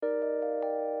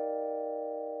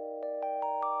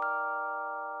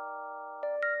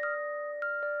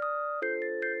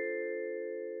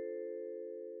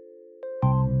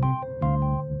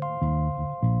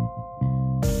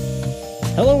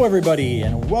Hello, everybody,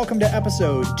 and welcome to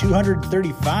episode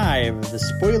 235 of the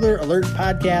Spoiler Alert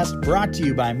Podcast, brought to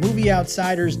you by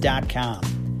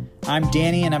MovieOutsiders.com. I'm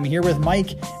Danny, and I'm here with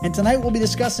Mike, and tonight we'll be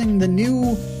discussing the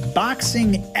new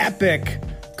boxing epic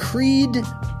Creed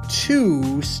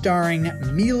 2, starring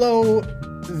Milo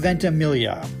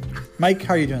Ventimiglia. Mike,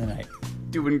 how are you doing tonight?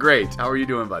 Doing great. How are you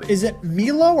doing, buddy? Is it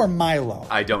Milo or Milo?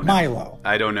 I don't know. Milo.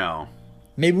 I don't know.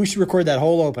 Maybe we should record that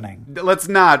whole opening. Let's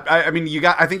not. I mean,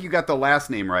 I think you got the last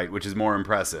name right, which is more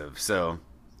impressive. So,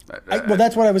 well,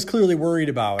 that's what I was clearly worried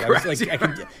about. Correct. I was like,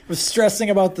 I was stressing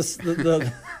about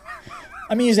the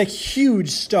I mean, he's a huge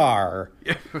star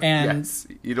and yes.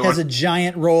 You don't has a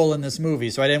giant role in this movie,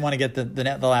 so I didn't want to get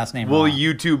the last name We'll wrong.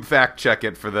 YouTube fact check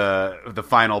it for the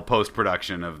final post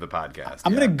production of the podcast.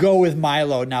 I'm going to go with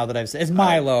Milo now that I've said it's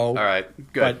Milo. All right.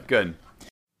 Good. Good.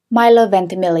 Milo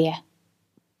Ventimiglia.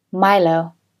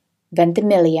 Milo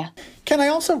Ventimiglia. Can I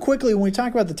also quickly, when we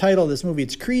talk about the title of this movie,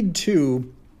 it's Creed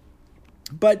 2,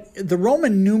 but the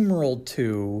Roman numeral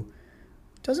 2,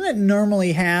 doesn't it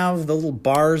normally have the little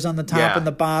bars on the top and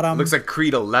the bottom? Looks like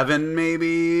Creed 11,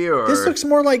 maybe. Or This looks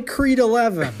more like Creed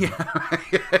 11.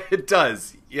 Yeah, it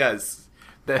does. Yes.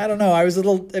 I don't know. I was a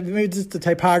little, maybe it's just the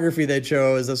typography they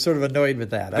chose. I was sort of annoyed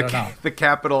with that. I don't know. The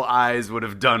capital I's would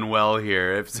have done well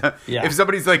here. If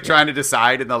somebody's like trying to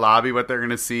decide in the lobby what they're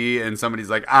going to see, and somebody's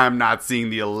like, I'm not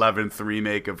seeing the 11th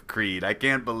remake of Creed. I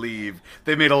can't believe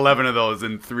they made 11 of those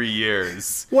in 3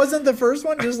 years. Wasn't the first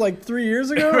one just like 3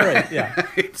 years ago? Right. Yeah.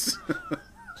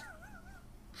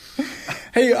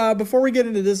 Hey, before we get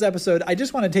into this episode, I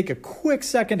just want to take a quick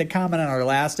second to comment on our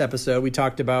last episode. We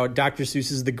talked about Dr.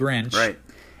 Seuss's The Grinch. Right.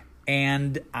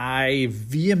 And I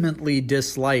vehemently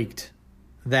disliked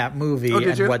that movie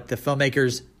and what the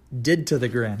filmmakers did to The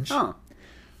Grinch. Oh.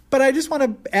 But I just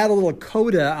want to add a little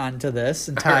coda onto this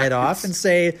and tie it off and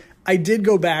say I did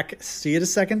go back, see it a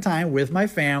second time with my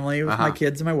family, with my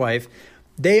kids and my wife.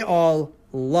 They all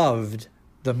loved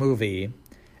the movie.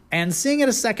 And seeing it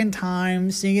a second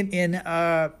time, seeing it in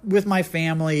with my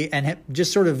family and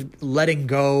just sort of letting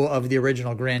go of the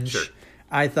original Grinch,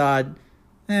 I thought,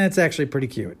 it's actually pretty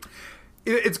cute.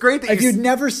 It's great that if you'd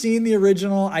never seen the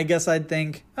original, I guess I'd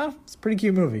think, it's a pretty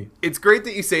cute movie. It's great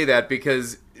that you say that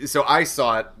because, so I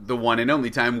saw it the one and only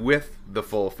time with the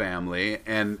full family,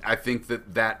 and I think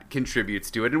that contributes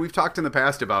to it. And we've talked in the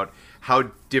past about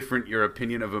how different your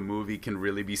opinion of a movie can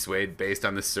really be swayed based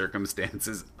on the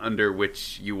circumstances under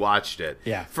which you watched it.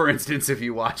 Yeah. For instance, if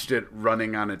you watched it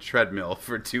running on a treadmill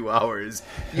for 2 hours,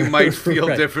 you might feel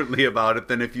differently about it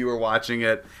than if you were watching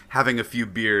it having a few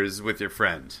beers with your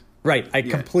friend. Right. I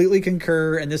completely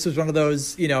concur. And this was one of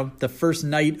those, the first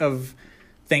night of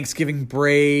Thanksgiving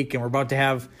break, and we're about to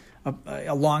have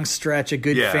a long stretch of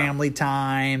good family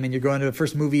time, and you're going to the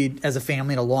first movie as a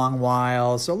family in a long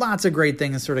while. So lots of great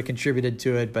things sort of contributed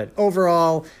to it. But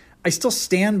overall, I still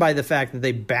stand by the fact that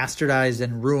they bastardized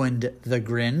and ruined The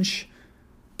Grinch.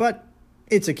 But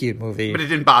it's a cute movie. But it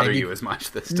didn't bother you as much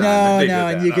this time. No,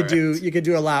 and you could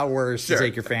do a lot worse to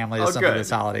take your family to something this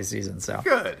holiday season. So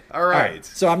good. All right.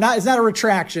 So it's not a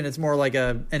retraction. It's more like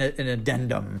an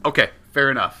addendum. Okay. Fair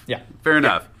enough. Yeah. Fair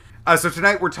enough. So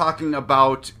tonight we're talking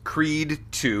about Creed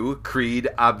 2. Creed,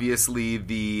 obviously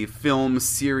the film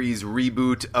series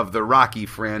reboot of the Rocky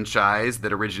franchise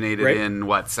that originated in,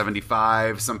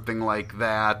 75, something like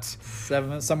that.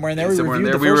 Somewhere in there.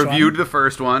 We reviewed the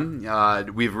first one.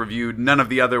 We've reviewed none of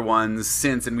the other ones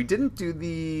since, and we didn't do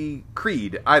the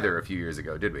Creed either a few years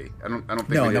ago, did we? I don't think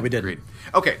we did. No, we didn't. Creed.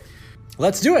 Okay.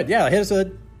 Let's do it. Yeah, hit us with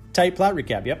a tight plot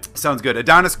recap. Yep. Sounds good.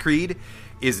 Adonis Creed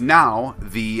is now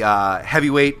the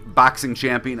heavyweight boxing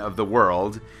champion of the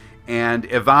world,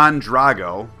 and Ivan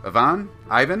Drago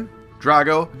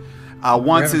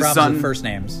wants his son first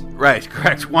names. Right,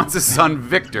 correct. Wants his son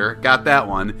Victor, got that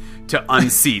one, to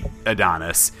unseat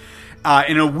Adonis.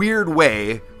 In a weird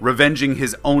way, revenging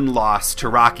his own loss to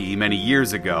Rocky many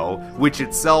years ago, which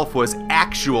itself was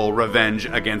actual revenge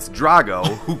against Drago,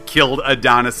 who killed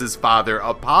Adonis's father,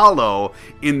 Apollo,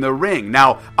 in the ring.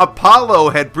 Now, Apollo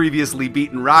had previously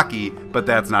beaten Rocky, but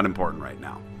that's not important right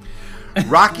now.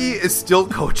 Rocky is still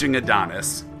coaching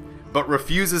Adonis, but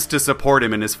refuses to support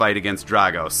him in his fight against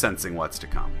Drago, sensing what's to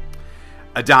come.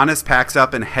 Adonis packs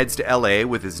up and heads to L.A.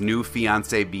 with his new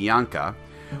fiancée, Bianca,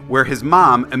 where his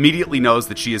mom immediately knows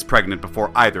that she is pregnant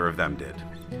before either of them did.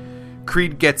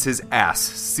 Creed gets his ass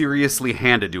seriously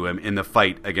handed to him in the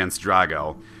fight against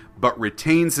Drago, but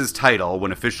retains his title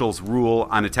when officials rule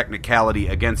on a technicality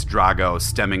against Drago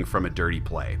stemming from a dirty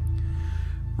play.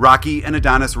 Rocky and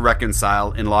Adonis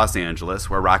reconcile in Los Angeles,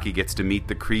 where Rocky gets to meet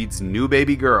the Creed's new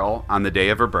baby girl on the day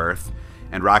of her birth,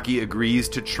 and Rocky agrees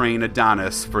to train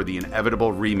Adonis for the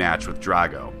inevitable rematch with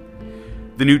Drago.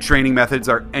 The new training methods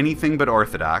are anything but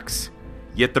orthodox,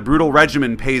 yet the brutal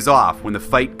regimen pays off when the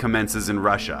fight commences in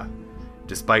Russia.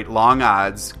 Despite long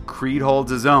odds, Creed holds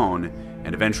his own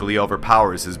and eventually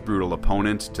overpowers his brutal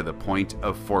opponent to the point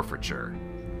of forfeiture.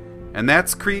 And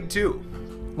that's Creed 2.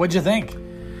 What'd you think?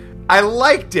 I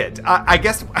liked it. I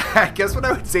guess what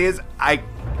I would say is I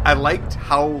liked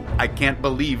how I can't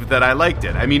believe that I liked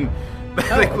it. I mean,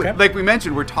 like we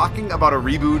mentioned, we're talking about a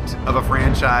reboot of a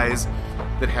franchise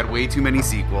that had way too many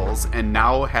sequels, and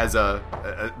now has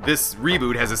this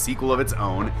reboot has a sequel of its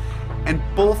own, and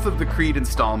both of the Creed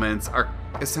installments are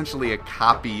essentially a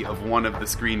copy of one of the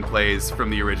screenplays from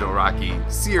the original Rocky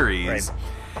series.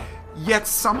 Right. Yet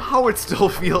somehow it still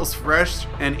feels fresh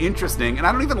and interesting, and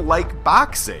I don't even like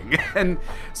boxing. And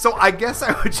so I guess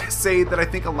I would just say that I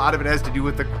think a lot of it has to do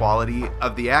with the quality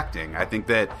of the acting. I think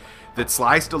that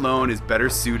Sly Stallone is better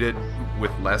suited with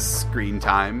less screen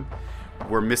time.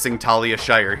 We're missing Talia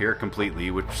Shire here completely,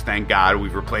 which, thank God,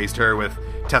 we've replaced her with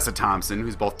Tessa Thompson,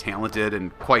 who's both talented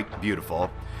and quite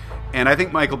beautiful. And I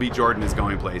think Michael B. Jordan is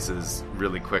going places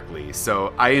really quickly.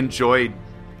 So I enjoyed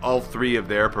all three of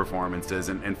their performances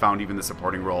and found even the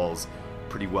supporting roles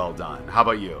pretty well done. How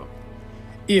about you?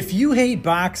 If you hate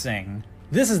boxing,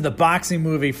 this is the boxing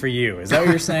movie for you. Is that what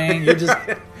you're saying? You're just...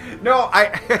 No,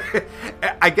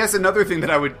 I guess another thing that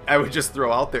I would just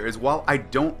throw out there is, while I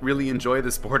don't really enjoy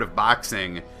the sport of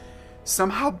boxing,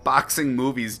 somehow boxing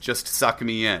movies just suck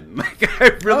me in. Like,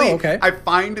 I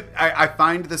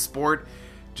find the sport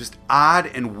just odd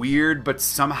and weird, but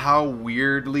somehow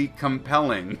weirdly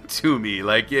compelling to me.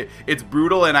 Like, it's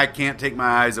brutal and I can't take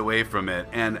my eyes away from it.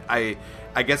 And I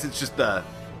guess it's just the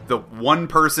one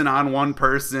person on one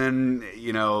person,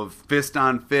 fist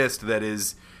on fist that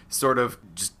is sort of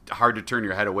just hard to turn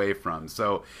your head away from.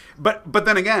 So, but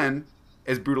then again,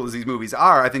 as brutal as these movies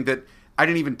are, I think that I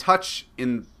didn't even touch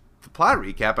in the plot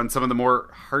recap on some of the more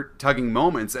heart-tugging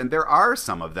moments, and there are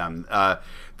some of them.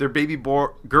 Their baby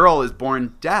girl is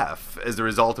born deaf as a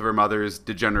result of her mother's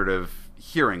degenerative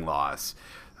hearing loss.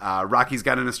 Rocky's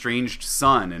got an estranged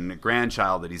son and a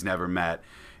grandchild that he's never met.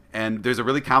 And there's a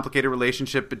really complicated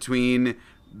relationship between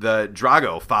the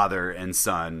Drago father and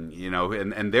son,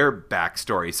 and their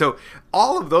backstory. So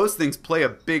all of those things play a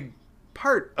big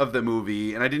part of the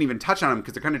movie, and I didn't even touch on them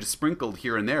because they're kind of just sprinkled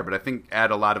here and there, but I think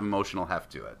add a lot of emotional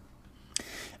heft to it.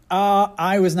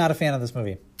 I was not a fan of this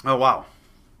movie. Oh, wow.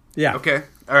 Yeah. Okay.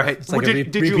 All right. It's like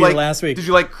did you like last week? Did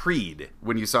you like Creed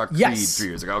when you saw Creed Yes. 3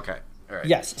 years ago? Okay. All right.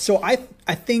 Yes. So I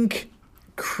think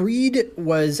Creed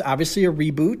was obviously a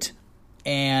reboot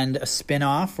and a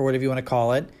spin-off, or whatever you want to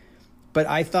call it. But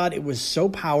I thought it was so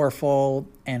powerful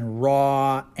and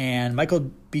raw, and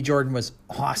Michael B. Jordan was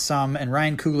awesome, and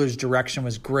Ryan Coogler's direction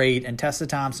was great, and Tessa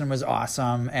Thompson was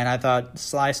awesome, and I thought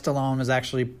Sly Stallone was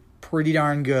actually pretty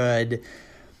darn good.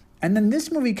 And then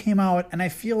this movie came out, and I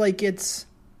feel like it's...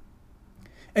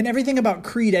 And everything about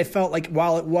Creed, I felt like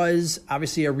while it was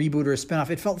obviously a reboot or a spinoff,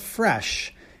 it felt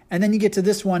fresh. And then you get to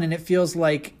this one, and it feels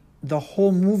like the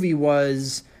whole movie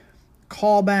was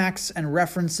callbacks and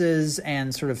references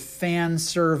and sort of fan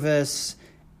service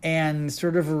and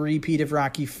sort of a repeat of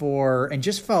Rocky IV, and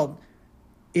just felt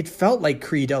like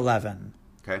Creed 11.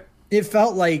 Okay. It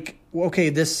felt like, okay,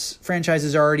 this franchise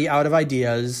is already out of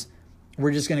ideas.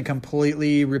 We're just going to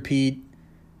completely repeat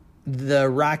the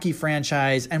Rocky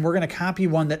franchise, and we're going to copy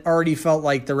one that already felt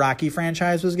like the Rocky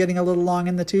franchise was getting a little long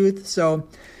in the tooth. So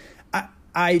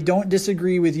I don't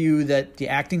disagree with you that the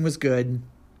acting was good.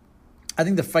 I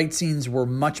think the fight scenes were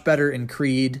much better in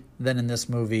Creed than in this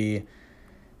movie.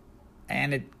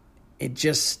 And I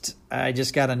just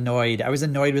got annoyed. I was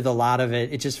annoyed with a lot of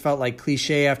it. It just felt like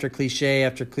cliche after cliche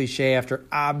after cliche after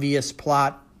obvious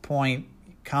plot point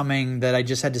coming that I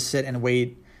just had to sit and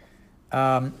wait.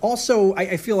 Also,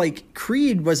 I feel like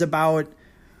Creed was about,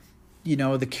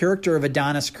 the character of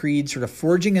Adonis Creed sort of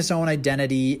forging his own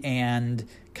identity and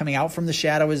coming out from the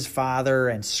shadow of his father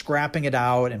and scrapping it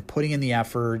out and putting in the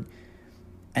effort.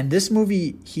 And this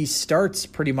movie, he starts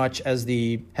pretty much as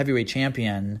the heavyweight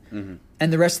champion,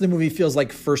 and the rest of the movie feels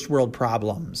like first world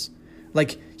problems.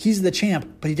 Like, he's the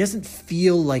champ, but he doesn't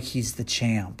feel like he's the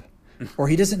champ. Or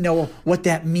he doesn't know what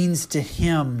that means to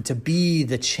him to be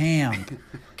the champ.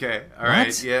 Okay, all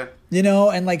right, yeah.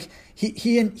 And like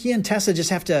he and Tessa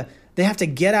just have to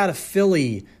get out of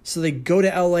Philly, so they go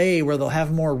to L.A. where they'll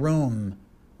have more room,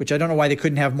 which I don't know why they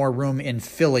couldn't have more room in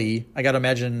Philly. I got to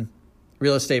imagine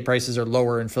real estate prices are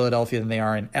lower in Philadelphia than they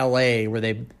are in L.A., where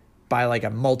they buy like a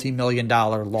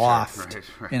multi-million-dollar loft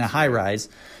in a high-rise.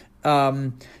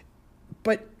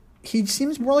 But he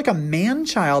seems more like a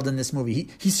man-child in this movie.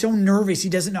 He's so nervous. He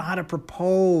doesn't know how to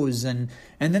propose. And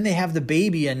then they have the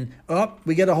baby, and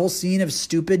we get a whole scene of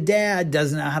stupid dad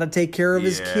doesn't know how to take care of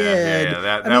his kid.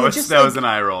 Yeah, that was an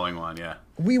eye-rolling one, yeah.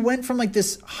 We went from like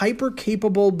this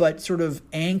hyper-capable but sort of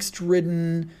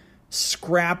angst-ridden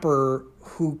scrapper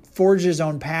who forged his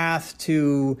own path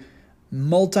to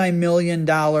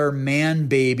multi-million-dollar man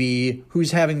baby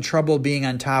who's having trouble being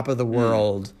on top of the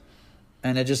world.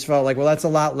 And it just felt like, well, that's a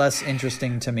lot less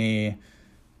interesting to me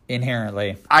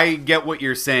inherently. I get what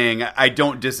you're saying. I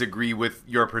don't disagree with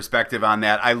your perspective on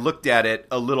that. I looked at it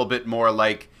a little bit more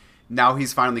like now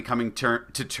he's finally coming to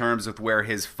terms with where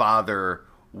his father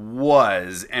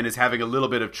was and is having a little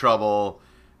bit of trouble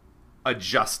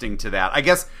adjusting to that. I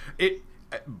guess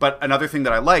but another thing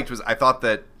that I liked was I thought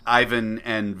that Ivan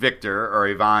and Victor, or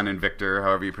Ivan and Victor,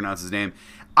 however you pronounce his name,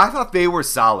 I thought they were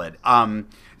solid.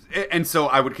 And so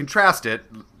I would contrast it,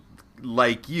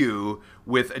 like you,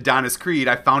 with Adonis Creed.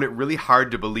 I found it really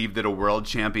hard to believe that a world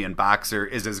champion boxer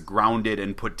is as grounded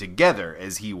and put together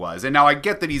as he was. And now I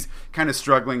get that he's kind of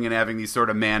struggling and having these sort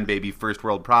of man-baby first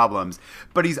world problems,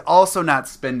 but he's also not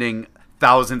spending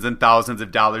thousands and thousands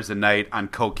of dollars a night on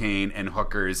cocaine and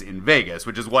hookers in Vegas,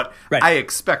 which is what I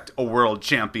expect a world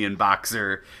champion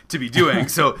boxer to be doing.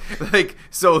 So the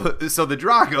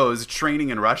Dragos training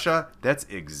in Russia, that's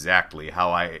exactly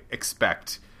how I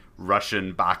expect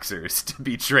Russian boxers to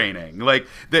be training. Like,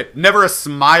 never a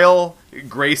smile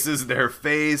graces their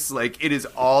face. Like, it is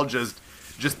all just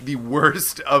the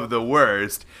worst of the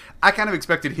worst. I kind of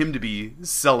expected him to be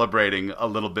celebrating a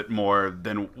little bit more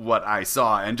than what I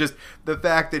saw. And just the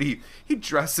fact that he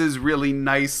dresses really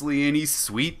nicely and he's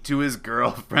sweet to his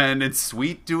girlfriend and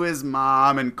sweet to his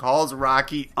mom and calls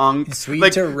Rocky Unk.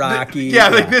 Sweet to Rocky.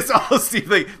 Like this all seems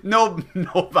like no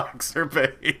boxer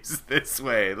behaves this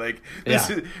way. Like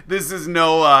this is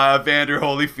no Evander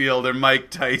Holyfield or Mike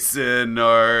Tyson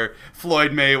or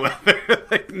Floyd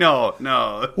Mayweather. Like no.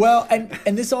 Well,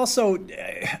 and this also,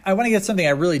 I want to get something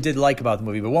I really did like about the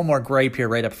movie, but one more gripe here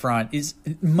right up front is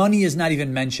money is not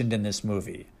even mentioned in this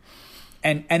movie.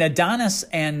 And Adonis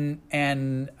and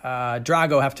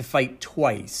Drago have to fight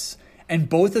twice. And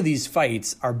both of these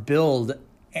fights are billed,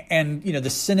 and the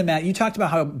cinematic, you talked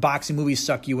about how boxing movies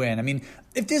suck you in. I mean,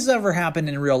 if this ever happened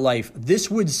in real life, this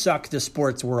would suck the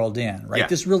sports world in, right? Yeah.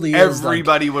 This really is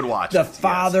everybody would watch the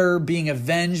father being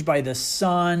avenged by the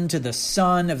son to the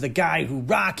son of the guy who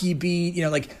Rocky beat.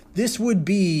 This would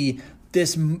be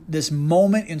this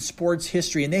moment in sports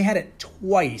history, and they had it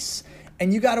twice.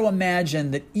 And you got to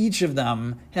imagine that each of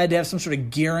them had to have some sort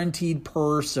of guaranteed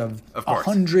purse of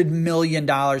 $100 million.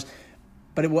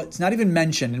 But it's not even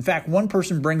mentioned. In fact, one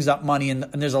person brings up money, and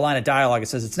there's a line of dialogue that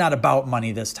says it's not about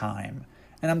money this time.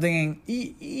 And I'm thinking,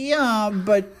 yeah,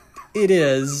 but it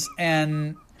is.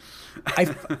 And I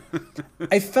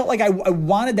felt like I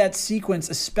wanted that sequence,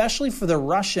 especially for the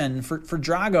Russian, for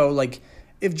Drago. Like,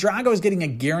 if Drago is getting a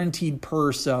guaranteed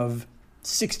purse of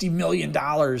 $60 million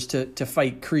to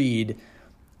fight Creed,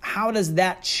 how does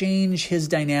that change his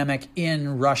dynamic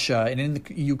in Russia and in the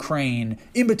Ukraine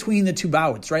in between the two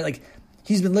bouts, right? Like,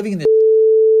 he's been living in this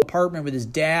apartment with his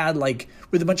dad, like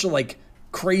with a bunch of like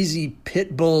crazy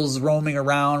pit bulls roaming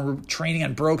around, training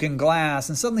on broken glass,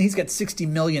 and suddenly he's got $60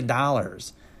 million.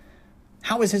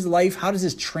 How is his life? How does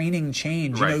his training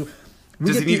change? Right.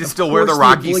 Does he need to still wear the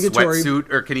Rocky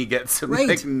sweatsuit, or can he get some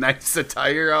like nice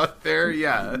attire out there?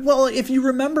 Yeah. Well, if you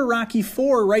remember Rocky IV,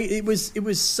 right? It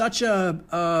was such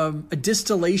a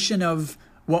distillation of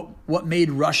what made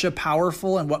Russia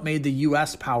powerful and what made the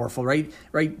U.S. powerful, right?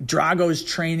 Right. Drago's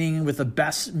training with the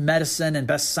best medicine and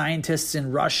best scientists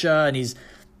in Russia, and he's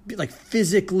like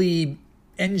physically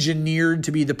engineered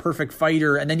to be the perfect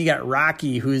fighter. And then you got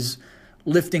Rocky, who's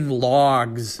lifting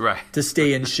logs to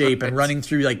stay in shape and running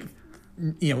through like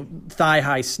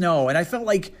thigh-high snow. And I felt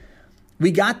like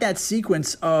we got that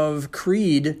sequence of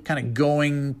Creed kind of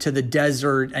going to the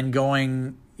desert and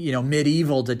going,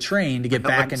 medieval to train to get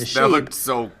back into shape. That looked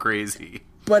so crazy.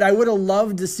 But I would have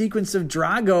loved the sequence of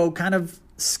Drago kind of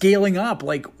scaling up.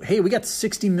 Like, hey, we got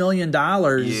 $60 million.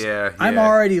 Yeah. I'm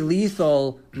already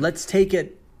lethal. Let's take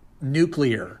it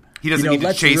nuclear. He doesn't need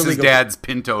to chase his dad's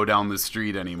Pinto down the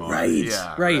street anymore. Right.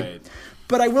 Yeah, right.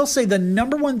 But I will say the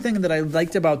number one thing that I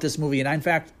liked about this movie, and in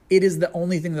fact, it is the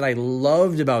only thing that I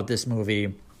loved about this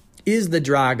movie, is the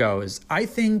Dragos. I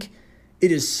think it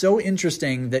is so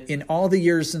interesting that in all the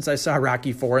years since I saw Rocky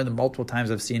IV and the multiple times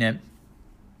I've seen it,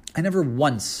 I never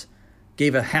once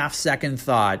gave a half-second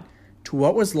thought to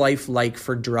what was life like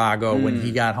for Drago when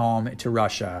he got home to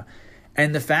Russia.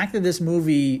 And the fact that this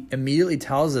movie immediately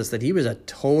tells us that he was a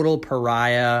total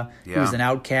pariah, he was an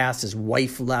outcast, his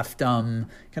wife left him,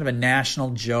 kind of a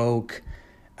national joke.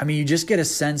 I mean, you just get a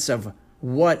sense of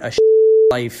what a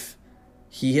life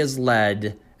he has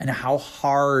led and how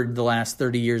hard the last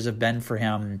 30 years have been for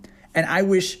him. And I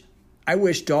wish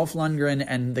Dolph Lundgren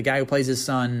and the guy who plays his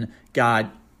son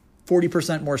got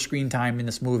 40% more screen time in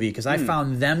this movie, because I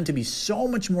found them to be so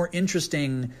much more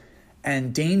interesting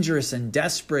and dangerous and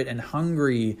desperate and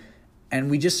hungry. And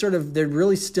we just they're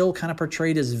really still kind of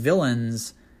portrayed as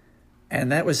villains.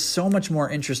 And that was so much more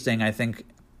interesting, I think.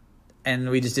 And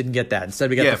we just didn't get that. Instead,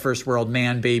 we got the first world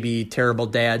man, baby, terrible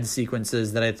dad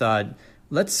sequences that I thought,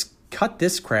 let's cut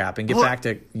this crap and get back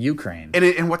to Ukraine.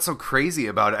 And what's so crazy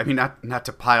about it, I mean, not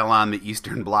to pile on the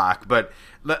Eastern Bloc, but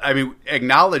I mean,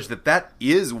 acknowledge that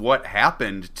is what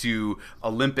happened to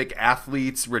Olympic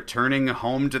athletes returning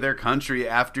home to their country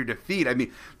after defeat. I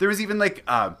mean, there was even like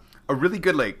a really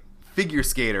good figure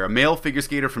skater, a male figure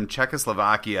skater from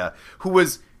Czechoslovakia who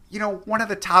was, one of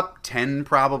the top 10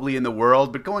 probably in the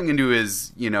world, but going into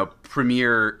his,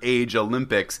 premier age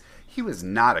Olympics, he was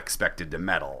not expected to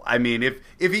medal. I mean,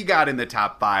 if he got in the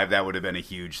top 5, that would have been a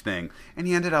huge thing. And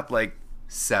he ended up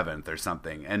 7th or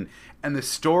something. And the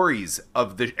stories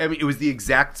of it was the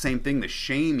exact same thing, the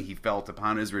shame he felt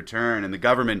upon his return, and the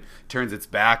government turns its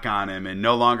back on him and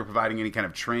no longer providing any kind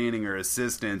of training or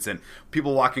assistance, and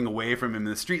people walking away from him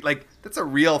in the street. That's a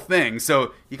real thing.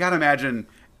 So you got to imagine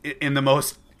in the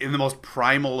most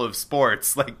primal of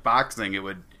sports, like boxing, it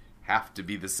would have to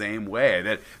be the same way.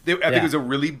 I think it was a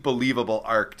really believable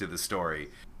arc to the story.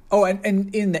 Oh, and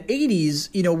in the 80s,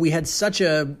 we had such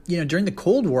a, during the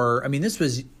Cold War, I mean, this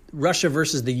was Russia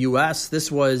versus the U.S. This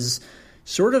was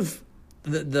sort of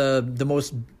the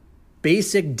most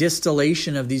basic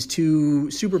distillation of these two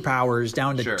superpowers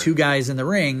down to two guys in the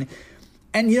ring.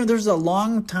 And, there's a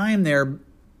long time there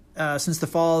since the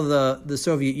fall of the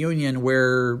Soviet Union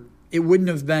where it wouldn't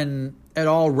have been at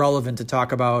all relevant to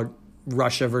talk about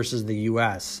Russia versus the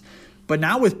U.S. But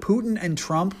now with Putin and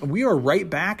Trump, we are right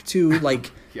back to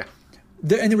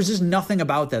and there was just nothing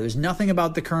about that. There's nothing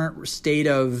about the current state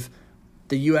of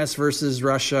the U.S. versus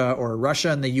Russia or Russia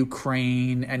and the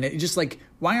Ukraine. And it just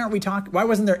why aren't we talking? Why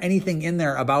wasn't there anything in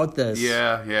there about this?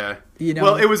 Yeah.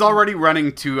 Well, it was already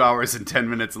running 2 hours and 10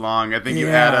 minutes long. I think you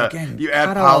add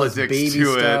politics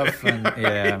to it.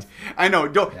 And, I know.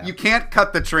 You can't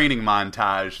cut the training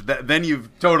montage. Then you've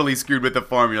totally screwed with the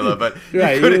formula. But you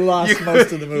lost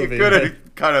most of the movie. You could have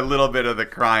cut a little bit of the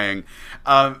crying.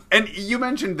 And you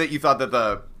mentioned that you thought that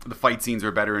the fight scenes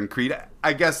were better in Creed.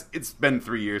 I guess it's been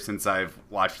 3 years since I've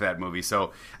watched that movie,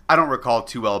 so I don't recall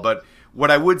too well. But what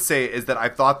I would say is that I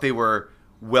thought they were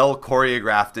well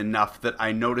choreographed enough that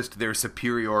I noticed their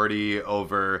superiority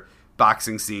over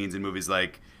boxing scenes in movies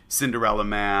like Cinderella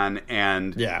Man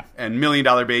and $1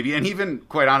 Million Baby, and even,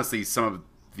 quite honestly, some of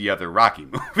the other Rocky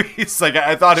movies.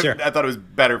 I thought it was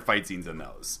better fight scenes than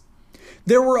those.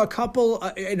 There were a couple,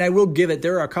 and I will give it,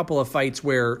 there are a couple of fights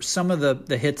where some of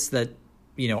the hits that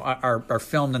are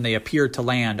filmed and they appear to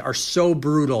land are so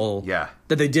brutal that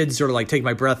they did sort of take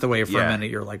my breath away for a minute.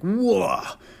 You're like, whoa.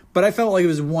 But I felt like it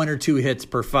was 1 or 2 hits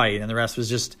per fight, and the rest was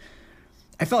just,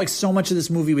 I felt like so much of this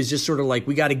movie was just sort of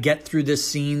we got to get through this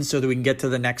scene so that we can get to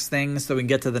the next thing, so we can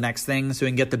get to the next thing, so we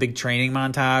can get the big training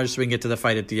montage, so we can get to the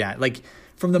fight at the end.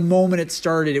 From the moment it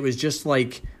started, it was just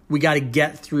we got to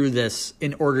get through this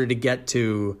in order to get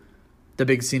to the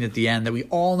big scene at the end that we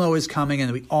all know is coming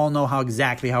and we all know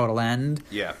exactly how it'll end.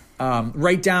 Yeah.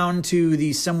 Right down to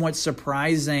the somewhat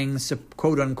surprising,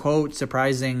 quote unquote,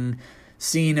 surprising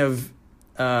scene of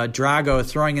Drago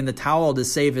throwing in the towel to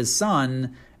save his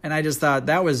son. And I just thought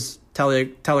that was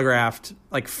telegraphed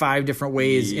 5 different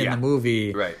ways in the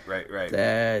movie. Right.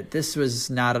 That this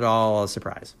was not at all a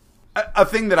surprise. A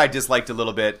thing that I disliked a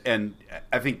little bit, and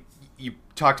I think you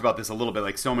talked about this a little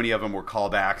bit, so many of them were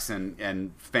callbacks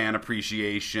and fan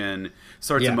appreciation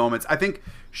sorts of moments. I think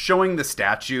showing the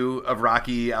statue of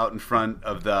Rocky out in front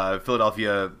of the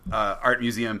Philadelphia Art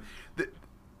Museum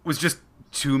was just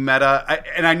too meta.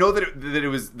 And I know that it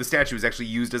was, the statue was actually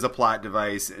used as a plot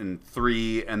device in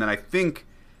 3 and then I think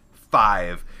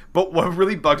 5. But what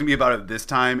really bugged me about it this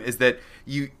time is that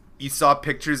you saw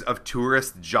pictures of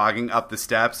tourists jogging up the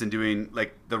steps and doing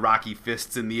the Rocky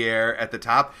fists in the air at the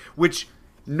top, which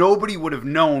nobody would have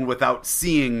known without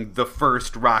seeing the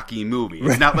first Rocky movie.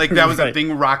 It's not like that was a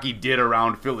thing Rocky did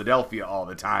around Philadelphia all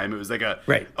the time. It was a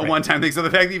one-time thing. So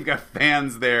the fact that you've got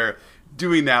fans there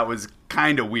doing that was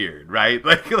kind of weird, right?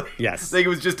 Yes. It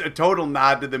was just a total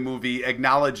nod to the movie,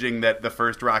 acknowledging that the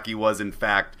first Rocky was in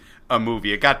fact a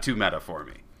movie. It got too meta for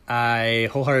me. I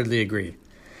wholeheartedly agree.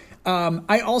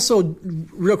 I also,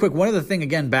 real quick, one other thing,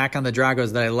 again, back on the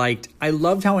Dragos that I liked. I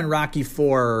loved how in Rocky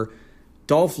IV,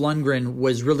 Dolph Lundgren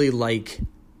was really like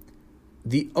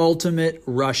the ultimate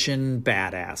Russian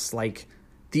badass, like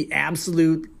the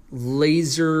absolute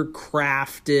laser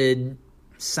crafted,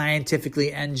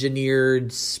 scientifically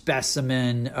engineered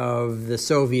specimen of the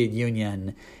Soviet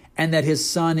Union, and that his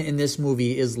son in this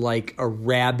movie is like a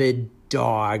rabid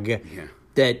dog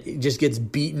that just gets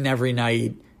beaten every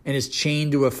night and is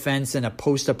chained to a fence in a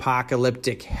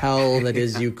post-apocalyptic hell that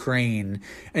is Ukraine.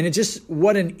 And it just,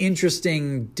 what an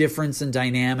interesting difference and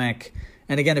dynamic,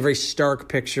 and again, a very stark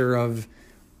picture of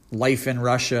life in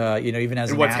Russia, even as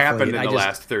and an what's athlete. happened in the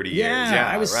last 30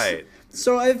 years. Right.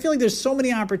 So I feel like there's so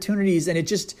many opportunities, and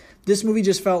this movie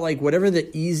just felt like whatever the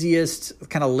easiest,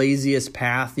 kind of laziest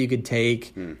path you could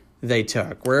take, they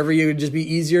took. Wherever you would just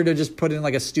be easier to just put in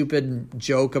like a stupid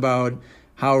joke about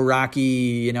how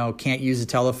Rocky, can't use a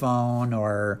telephone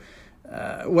or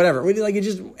whatever. Like it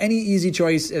just any easy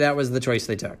choice, that was the choice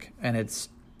they took, and I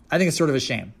think it's sort of a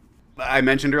shame. I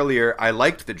mentioned earlier I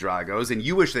liked the Dragos, and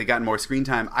you wish they got more screen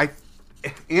time. I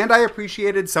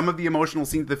appreciated some of the emotional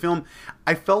scenes of the film.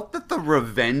 I felt that the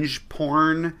revenge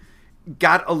porn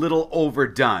got a little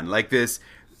overdone. Like this,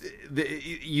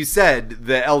 you said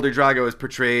the Elder Drago is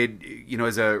portrayed,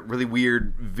 as a really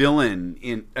weird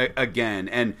villain again,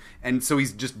 and so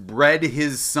he's just bred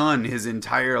his son his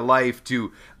entire life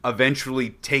to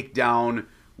eventually take down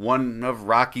one of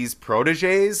Rocky's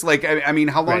proteges. Like, I mean,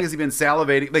 how long has he been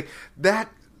salivating? Like that.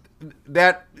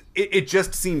 It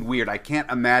just seemed weird. I can't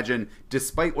imagine,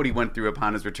 despite what he went through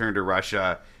upon his return to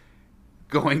Russia,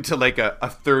 going to like a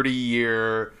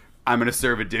 30-year, I'm going to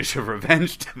serve a dish of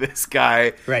revenge to this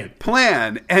guy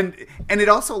plan. And it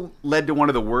also led to one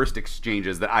of the worst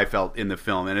exchanges that I felt in the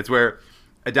film. And it's where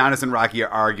Adonis and Rocky are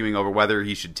arguing over whether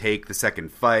he should take the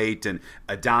second fight. And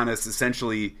Adonis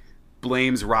essentially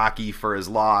blames Rocky for his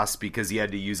loss because he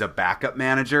had to use a backup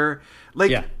manager.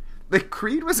 Like,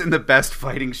 Creed was in the best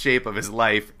fighting shape of his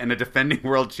life and a defending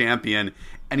world champion,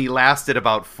 and he lasted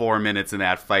about 4 minutes in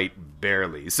that fight,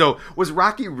 barely. So was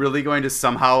Rocky really going to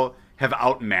somehow have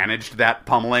outmanaged that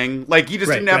pummeling? Like, he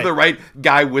just didn't have the right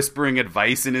guy whispering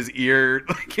advice in his ear,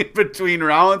 like, in between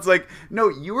rounds? Like, no,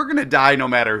 you were going to die no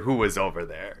matter who was over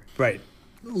there. Right.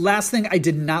 Last thing I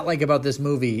did not like about this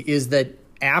movie is that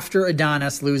after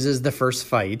Adonis loses the first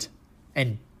fight,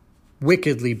 and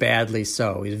wickedly badly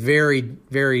so, he's very,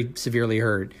 very severely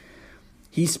hurt,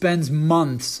 he spends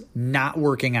months not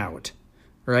working out,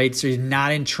 right? So he's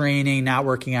not in training, not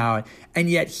working out, and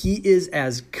yet he is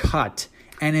as cut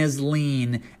and as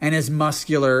lean and as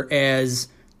muscular as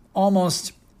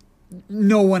almost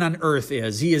no one on earth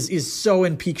is. He is so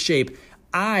in peak shape.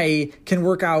 I can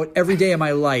work out every day of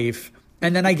my life,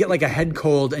 and then I get like a head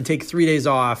cold and take 3 days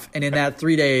off, and in that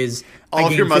 3 days, all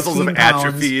of your muscles have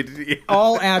atrophied. Yeah.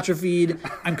 All atrophied.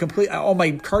 I'm complete. All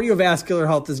my cardiovascular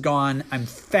health is gone. I'm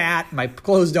fat. My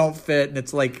clothes don't fit, and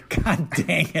it's like, God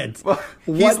dang it! Well,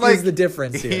 what is the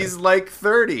difference here? He's like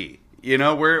 30.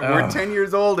 We're 10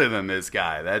 years older than this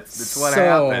guy. That's what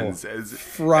happens.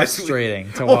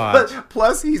 Frustrating to watch.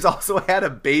 Plus, he's also had a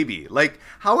baby. Like,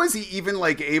 how is he even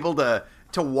like able to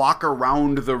walk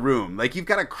around the room? Like, you've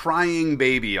got a crying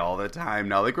baby all the time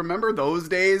now. Like, remember those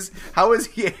days? How is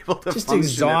he able to just function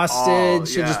exhausted? at all?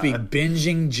 Should just be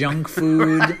binging junk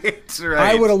food. Right.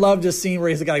 I would have loved a scene where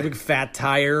he's got like a big fat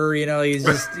tire. He's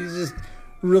just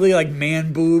really like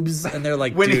man boobs, and they're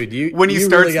like, dude, you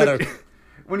really gotta.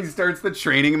 When he starts the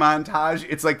training montage,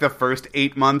 it's like the first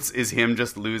 8 months is him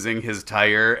just losing his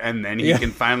tire, and then he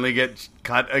can finally get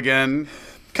cut again.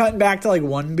 Cutting back to like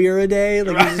one beer a day,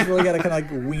 like he's just really got to kind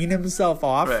of like wean himself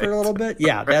off for a little bit.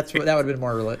 Yeah, that would have been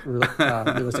more realistic.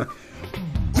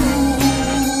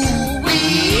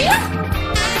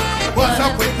 What's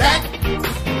up with that?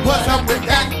 What's up with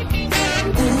that?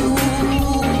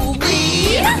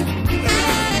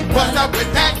 What's up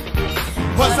with that?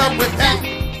 What's up with that?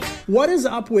 What is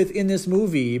up with in this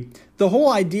movie? The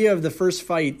whole idea of the first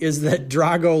fight is that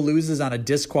Drago loses on a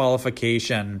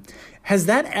disqualification. Has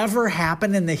that ever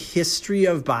happened in the history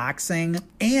of boxing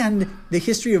and the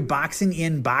history of boxing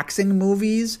in boxing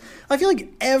movies? I feel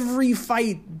like every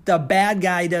fight, the bad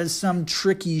guy does some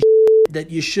tricky that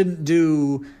you shouldn't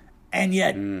do, and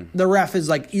yet the ref is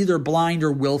like either blind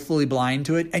or willfully blind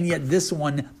to it. And yet this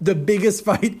one, the biggest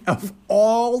fight of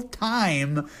all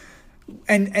time,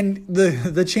 and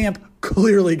the champ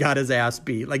clearly got his ass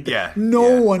beat. Like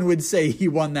no one would say he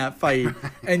won that fight,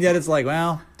 and yet it's like,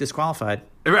 well, disqualified.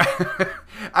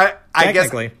 I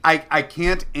guess I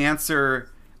can't answer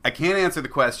the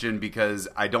question because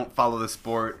I don't follow the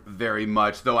sport very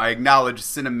much, though I acknowledge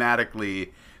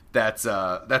cinematically that's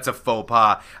a faux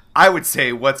pas. I would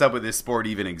say, what's up with this sport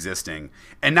even existing?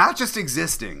 And not just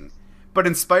existing, but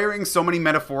inspiring so many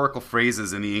metaphorical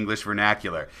phrases in the English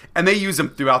vernacular. And they use them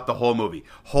throughout the whole movie.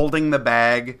 Holding the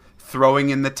bag, throwing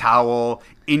in the towel,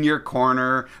 in your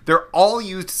corner. They're all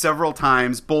used several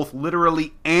times, both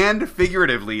literally and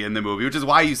figuratively in the movie, which is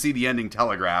why you see the ending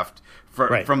telegraphed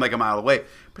from like a mile away.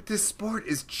 But this sport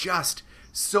is just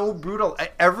so brutal.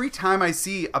 Every time I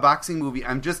see a boxing movie,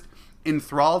 I'm just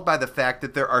enthralled by the fact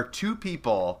that there are two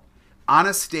people on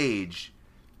a stage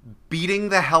beating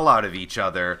the hell out of each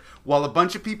other while a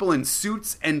bunch of people in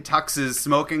suits and tuxes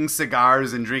smoking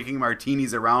cigars and drinking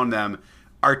martinis around them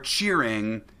are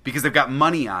cheering because they've got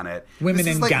money on it. Women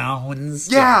in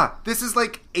gowns. Yeah, this is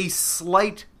like a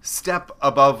slight step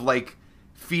above like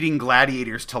feeding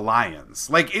gladiators to lions.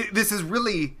 Like this is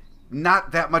really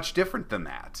not that much different than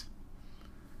that.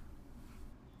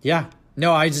 Yeah.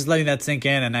 No, I was just letting that sink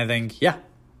in, and I think, yeah.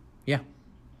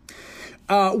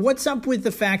 What's up with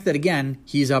the fact that, again,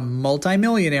 he's a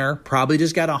multimillionaire, probably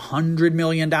just got $100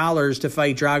 million to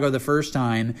fight Drago the first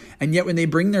time, and yet when they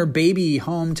bring their baby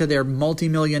home to their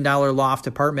multi-million-dollar loft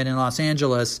apartment in Los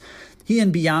Angeles, he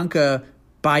and Bianca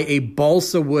buy a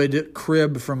balsa wood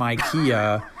crib from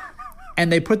IKEA,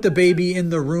 and they put the baby in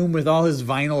the room with all his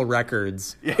vinyl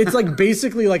records. Yeah. It's like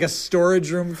basically like a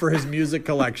storage room for his music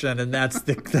collection, and that's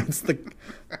the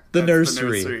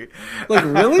nursery. Like,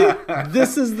 really?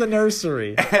 This is the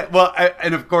nursery. Well,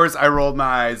 and of course, I rolled my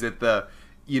eyes at the,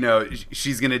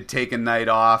 she's going to take a night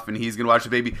off and he's going to watch the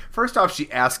baby. First off,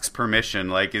 she asks permission.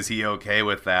 Like, is he okay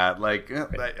with that? Like,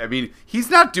 right. I mean, he's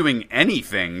not doing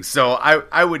anything. So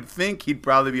I would think he'd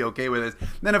probably be okay with this.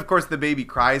 Then, of course, the baby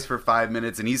cries for 5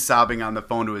 minutes and he's sobbing on the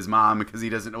phone to his mom because he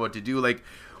doesn't know what to do. Like,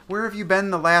 where have you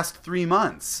been the last 3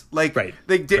 months? Like, right.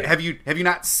 Have you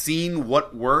not seen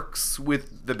what works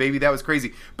with the baby? That was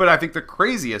crazy. But I think the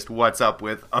craziest what's up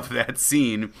with of that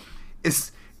scene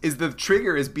is the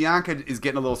trigger is Bianca is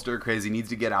getting a little stir crazy, needs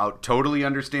to get out. Totally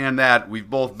understand that. We've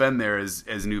both been there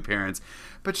as new parents.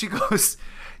 But she goes,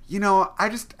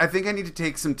 I think I need to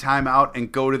take some time out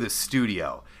and go to the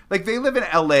studio. Like, they live in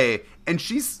LA and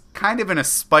she's kind of an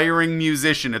aspiring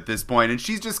musician at this point, and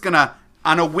she's just gonna,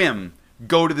 on a whim,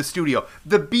 go to the studio.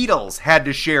 The Beatles had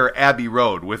to share Abbey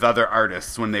Road with other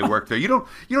artists when they worked there. You don't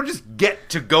just get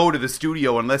to go to the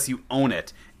studio unless you own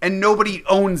it. And nobody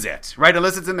owns it, right?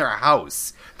 Unless it's in their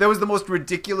house. That was the most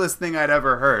ridiculous thing I'd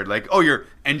ever heard. Like, oh, your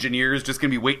engineer's just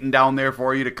going to be waiting down there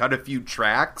for you to cut a few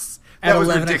tracks? At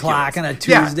 11 o'clock on a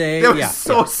Tuesday? Yeah, that was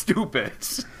so stupid.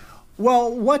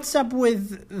 Well, what's up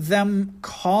with them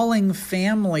calling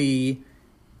family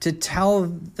to tell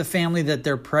the family that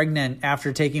they're pregnant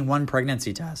after taking one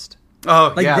pregnancy test?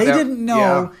 Oh, like, they didn't know.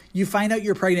 Yeah. You find out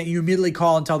you're pregnant, you immediately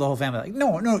call and tell the whole family. Like,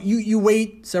 no, you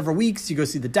wait several weeks, you go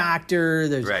see the doctor.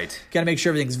 There's got to make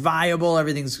sure everything's viable,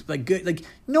 everything's like good. Like,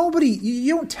 nobody,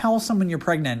 you don't tell someone you're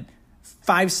pregnant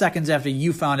 5 seconds after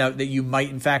you found out that you might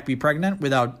in fact be pregnant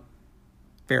without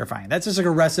verifying. That's just like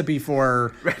a recipe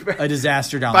for a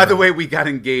disaster down the road. By the way, we got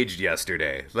engaged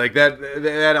yesterday. Like,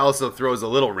 that also throws a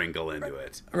little wrinkle into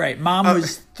it. Right. Mom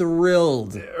was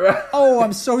thrilled. Oh,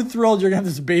 I'm so thrilled you're going to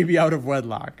have this baby out of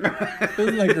wedlock.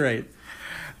 Isn't that great?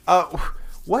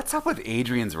 What's up with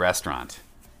Adrian's restaurant?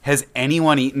 Has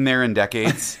anyone eaten there in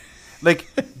decades? Like,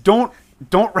 don't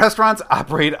restaurants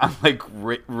operate on like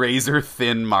razor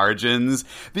thin margins?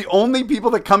 The only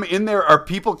people that come in there are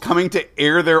people coming to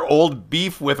air their old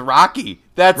beef with Rocky.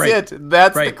 That's it.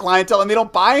 That's the clientele, and they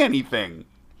don't buy anything.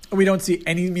 We don't see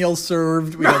any meals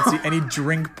served. We don't see any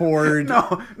drink poured.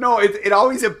 No, it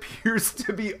always appears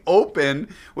to be open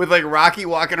with like Rocky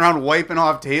walking around wiping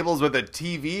off tables with a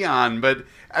TV on. But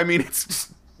I mean, it's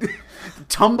just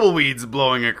tumbleweeds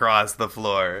blowing across the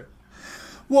floor.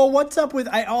 Well, what's up with,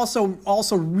 I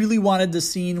also really wanted the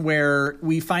scene where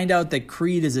we find out that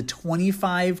Creed is a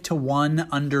 25-1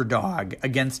 underdog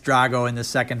against Drago in the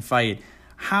second fight.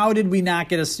 How did we not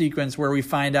get a sequence where we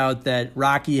find out that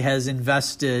Rocky has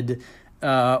invested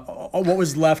what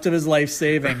was left of his life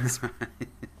savings?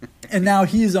 And now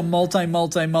he's a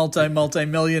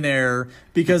multi-millionaire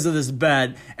because of this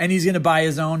bet. And he's going to buy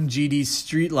his own GD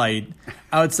streetlight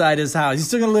outside his house. He's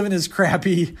still going to live in his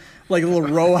crappy, like, little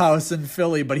row house in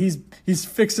Philly, but he's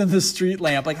fixing the street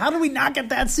lamp. Like, how did we not get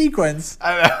that sequence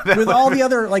with all the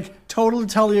other, like, total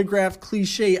telegraphed,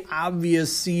 cliche,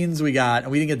 obvious scenes we got,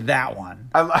 and we didn't get that one?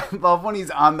 I love when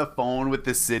he's on the phone with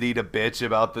the city to bitch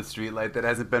about the streetlight that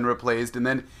hasn't been replaced, and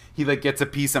then he, like, gets a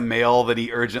piece of mail that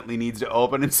he urgently needs to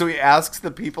open, and so he asks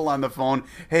the people on the phone,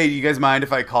 hey, do you guys mind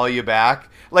if I call you back?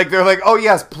 Like, they're like, oh,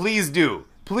 yes, please do.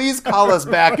 Please call us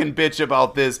back and bitch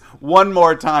about this one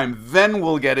more time. Then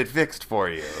we'll get it fixed for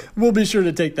you. We'll be sure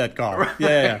to take that call. Right.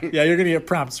 Yeah, you're going to get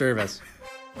prompt service.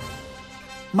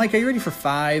 Mike, are you ready for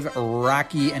 5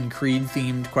 Rocky and Creed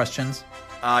themed questions?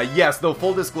 Yes, though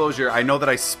full disclosure, I know that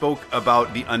I spoke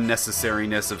about the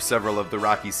unnecessariness of several of the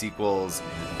Rocky sequels.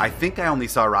 I think I only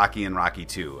saw Rocky and Rocky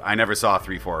 2. I never saw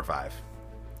 3, 4, or 5.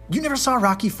 You never saw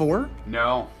Rocky 4?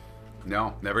 No,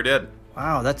 never did.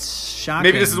 Wow, that's shocking.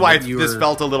 Maybe this is why this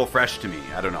felt a little fresh to me.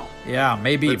 I don't know. Yeah,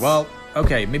 maybe. Well,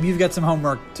 okay, maybe you've got some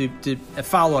homework to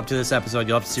follow up to this episode.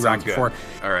 You'll have to see Rocky 4.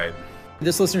 All right.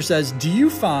 This listener says, do you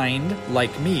find,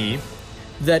 like me,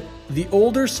 that the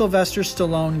older Sylvester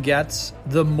Stallone gets,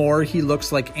 the more he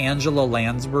looks like Angela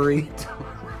Lansbury?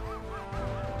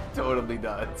 Totally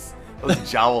does. Those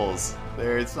jowls.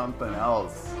 There's something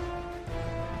else.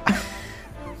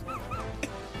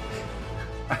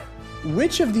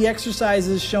 Which of the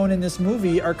exercises shown in this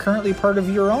movie are currently part of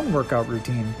your own workout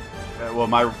routine? Well,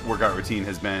 my workout routine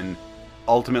has been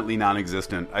ultimately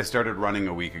non-existent. I started running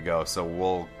a week ago, so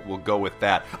we'll go with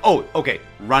that. Oh, okay,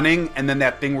 running, and then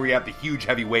that thing where you have the huge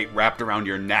heavy weight wrapped around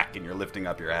your neck and you're lifting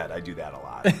up your head. I do that a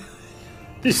lot.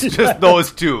 Just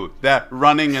those two, that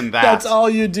running and that. That's all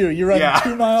you do. You run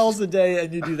 2 miles a day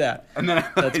and you do that. And then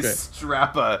I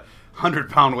strap a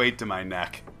 100-pound weight to my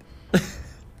neck.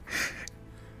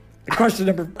 Question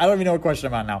number, I don't even know what question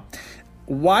I'm on now.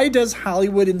 Why does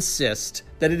Hollywood insist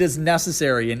that it is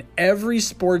necessary in every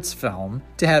sports film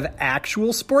to have actual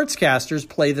sportscasters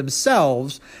play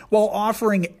themselves while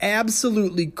offering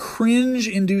absolutely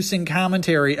cringe-inducing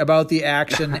commentary about the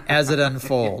action as it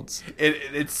unfolds?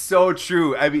 It's so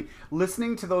true. I mean,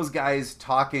 listening to those guys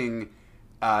talking,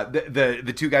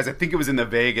 the 2 guys, I think it was in the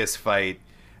Vegas fight,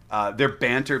 their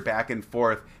banter back and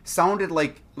forth sounded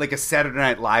like a Saturday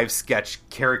Night Live sketch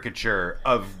caricature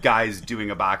of guys doing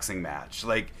a boxing match.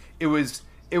 Like it was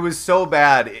so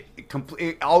bad.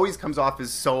 It always comes off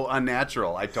as so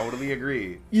unnatural. I totally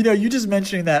agree. You know, you just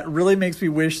mentioning that really makes me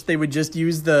wish they would just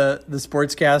use the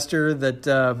sportscaster that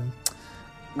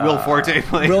Will Forte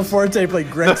played. Will Forte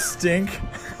played Greg Stink.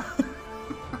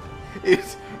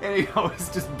 And he always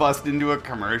just bust into a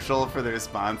commercial for their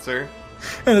sponsor.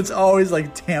 And it's always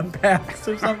like Tampax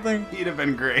or something. He'd have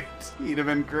been great.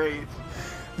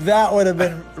 That would have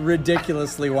been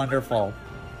ridiculously wonderful.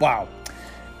 Wow.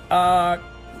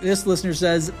 This listener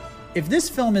says, if this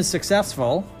film is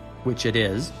successful, which it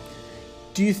is,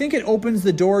 do you think it opens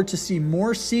the door to see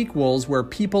more sequels where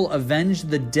people avenge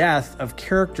the death of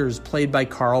characters played by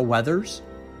Carl Weathers?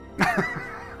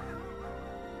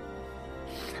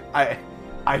 I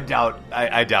doubt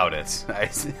it.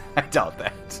 I doubt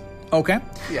that. Okay.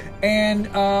 Yeah. And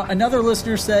another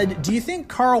listener said, do you think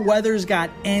Carl Weathers got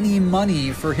any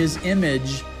money for his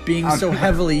image being so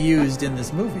heavily used in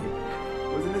this movie?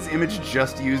 Wasn't his image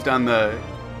just used on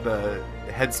the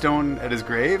headstone at his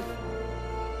grave?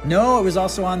 No, it was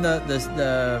also on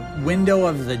the window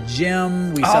of the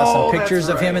gym. We saw some pictures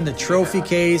of him in the trophy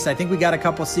case. I think we got a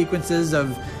couple sequences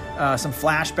of some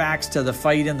flashbacks to the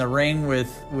fight in the ring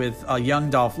with a young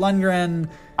Dolph Lundgren.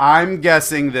 I'm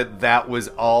guessing that was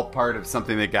all part of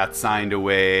something that got signed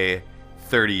away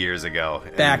 30 years ago.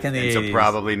 Back in the 80s. So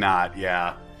probably not,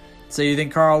 yeah. So you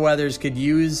think Carl Weathers could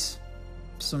use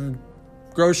some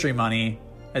grocery money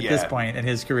at this point in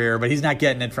his career, but he's not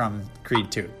getting it from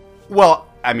Creed 2. Well,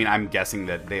 I mean, I'm guessing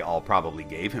that they all probably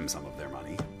gave him some of their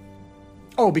money.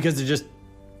 Oh, because they're just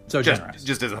so generous.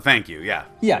 Just as a thank you, yeah.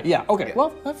 Yeah, okay. Yeah.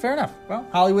 Well, fair enough. Well,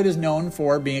 Hollywood is known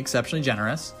for being exceptionally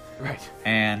generous. Right.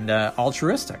 And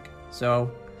altruistic. So,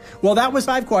 well, that was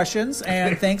 5 questions,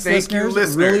 and thanks, Thank you,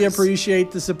 listeners. Really appreciate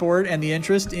the support and the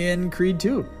interest in Creed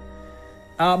 2.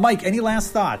 Mike, any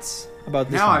last thoughts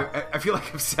about this one? I feel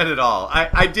like I've said it all.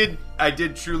 I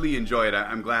did truly enjoy it.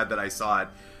 I'm glad that I saw it.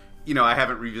 You know, I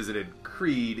haven't revisited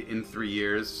Creed in 3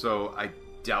 years, so I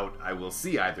doubt I will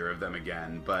see either of them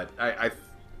again. But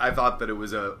I thought that it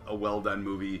was a well-done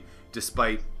movie,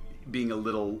 despite being a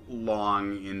little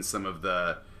long in some of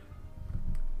the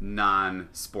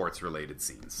non-sports related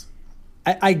scenes.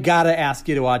 I gotta ask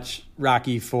you to watch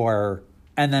Rocky 4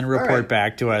 and then report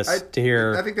back to us to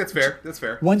hear. I think that's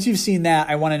fair. Once you've seen that,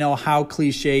 I want to know how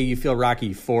cliche you feel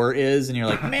Rocky 4 is, and you're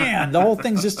like, man, the whole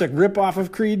thing's just a rip-off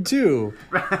of Creed 2.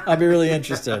 I'll be really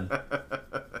interested.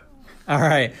 All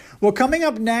right. Well, coming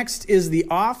up next is the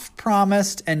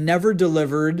oft-promised and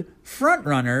never-delivered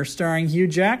Frontrunner starring Hugh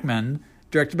Jackman,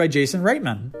 directed by Jason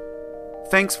Reitman.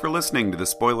 Thanks for listening to the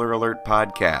Spoiler Alert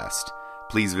podcast.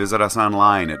 Please visit us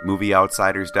online at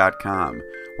movieoutsiders.com,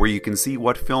 where you can see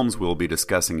what films we'll be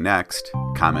discussing next,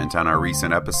 comment on our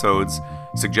recent episodes,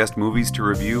 suggest movies to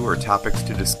review or topics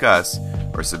to discuss,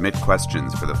 or submit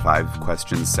questions for the 5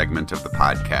 Questions segment of the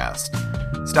podcast.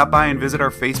 Stop by and visit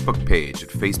our Facebook page at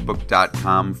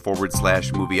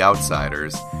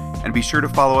facebook.com/movieoutsiders, and be sure to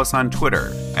follow us on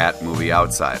Twitter at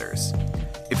 @movieoutsiders.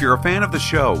 If you're a fan of the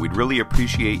show, we'd really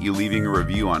appreciate you leaving a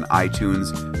review on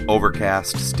iTunes,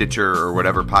 Overcast, Stitcher, or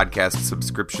whatever podcast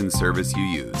subscription service you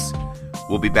use.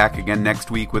 We'll be back again next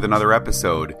week with another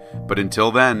episode, but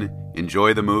until then,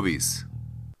 enjoy the movies.